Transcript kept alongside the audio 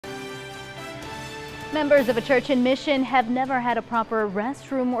Members of a church in Mission have never had a proper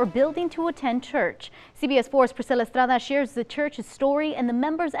restroom or building to attend church. CBS 4's Priscilla Estrada shares the church's story and the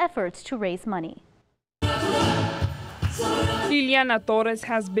members' efforts to raise money. Liliana Torres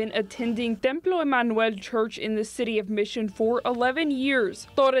has been attending Templo Emmanuel Church in the city of Mission for 11 years.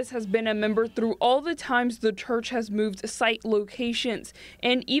 Torres has been a member through all the times the church has moved site locations,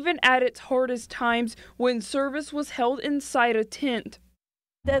 and even at its hardest times when service was held inside a tent.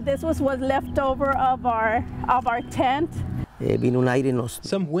 This was what's left over of our tent.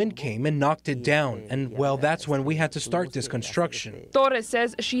 Some wind came and knocked it down, and well, that's when we had to start this construction. Torres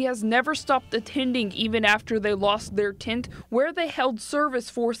says she has never stopped attending even after they lost their tent where they held service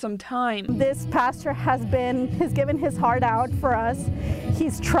for some time. This pastor has given his heart out for us.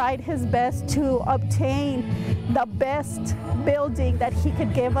 He's tried his best to obtain the best building that he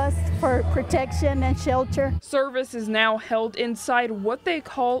could give us for protection and shelter. Service is now held inside what they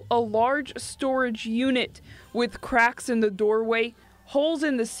call a large storage unit, with cracks in the doorway, holes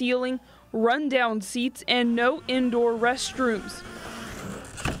in the ceiling, run-down seats, and no indoor restrooms.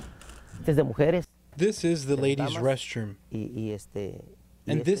 This is the ladies' restroom.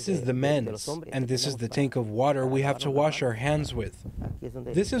 And this is the men's. And this is the tank of water we have to wash our hands with.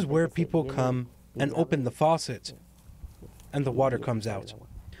 This is where people come and open the faucet, and the water comes out.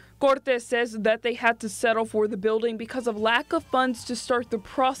 Cortez says that they had to settle for the building because of lack of funds to start the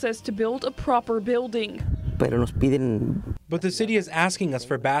process to build a proper building. But the city is asking us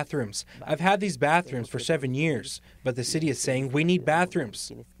for bathrooms. I've had these bathrooms for 7 years, but the city is saying we need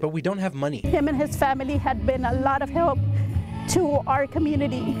bathrooms, but we don't have money. Him and his family had been a lot of help to our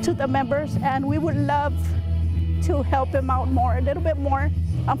community, to the members, and we would love to help him out more, a little bit more.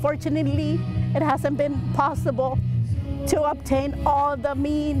 Unfortunately, it hasn't been possible to obtain all the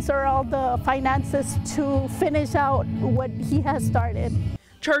means or all the finances to finish out what he has started.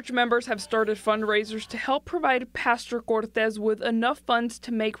 Church members have started fundraisers to help provide Pastor Cortez with enough funds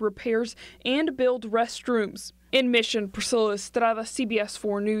to make repairs and build restrooms. In Mission, Priscilla Estrada, CBS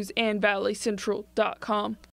 4 News and ValleyCentral.com.